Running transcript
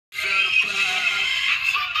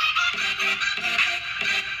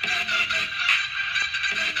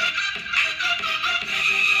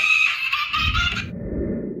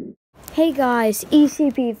Hey guys,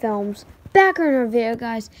 ECP Films, back on our video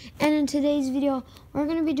guys, and in today's video, we're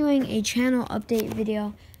going to be doing a channel update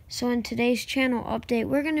video. So in today's channel update,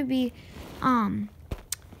 we're going to be,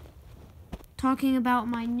 talking about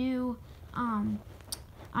my new,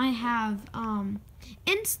 I have,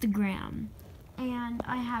 Instagram, and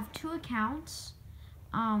I have 2 accounts,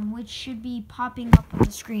 which should be popping up on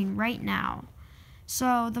the screen right now.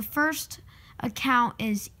 So the first account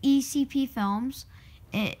is ECP Films.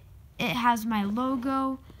 It has my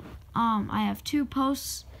logo. I have 2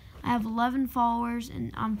 posts. I have 11 followers,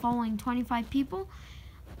 and I'm following 25 people.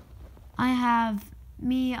 I have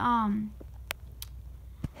me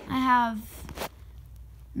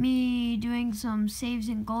doing some saves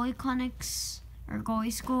in goalie clinics or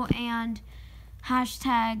goalie school, and a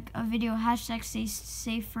video hashtag stay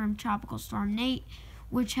safe from Tropical Storm Nate,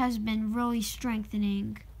 which has been really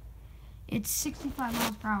strengthening. It's 65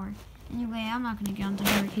 miles per hour. Anyway, I'm not going to get onto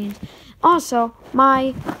hurricanes. Also,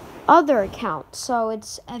 my other account, so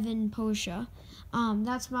it's Evan Posha.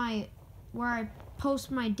 That's where I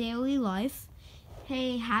post my daily life.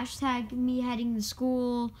 Hey, hashtag me heading to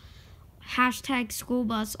school, hashtag school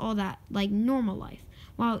bus, all that, like normal life.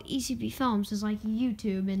 While ECP Films is like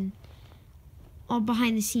YouTube and all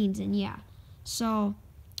behind the scenes, and yeah. So,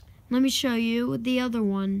 let me show you the other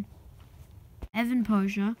one. Evan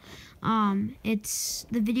Posha. It's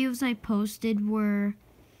the videos I posted were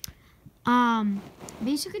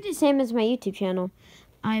basically the same as my YouTube channel.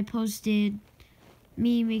 I posted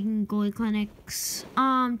me making goalie clinics,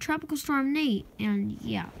 Tropical Storm Nate, and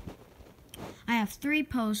yeah. I have 3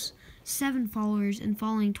 posts, 7 followers, and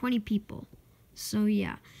following 20 people. So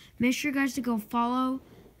yeah. Make sure guys to go follow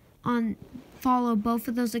both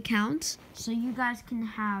of those accounts so you guys can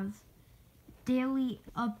have daily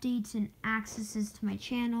updates and accesses to my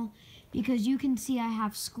channel, because you can see I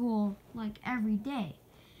have school like every day,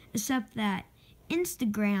 except that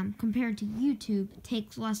Instagram compared to YouTube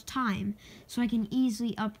takes less time, so I can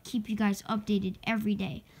easily keep you guys updated every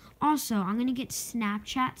day. Also, I'm gonna get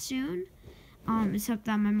Snapchat soon, except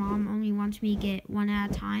that my mom only wants me to get 1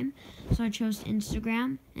 at a time, so I chose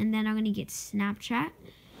Instagram, and then I'm gonna get Snapchat.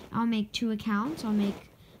 I'll make 2 accounts. I'll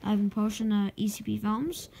make Evan Post and ECP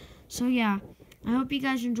Films. So yeah, I hope you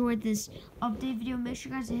guys enjoyed this update video. Make sure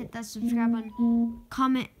you guys hit that subscribe button,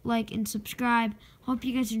 comment, like, and subscribe. Hope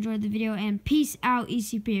you guys enjoyed the video, and peace out,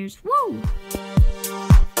 ECPers. Woo!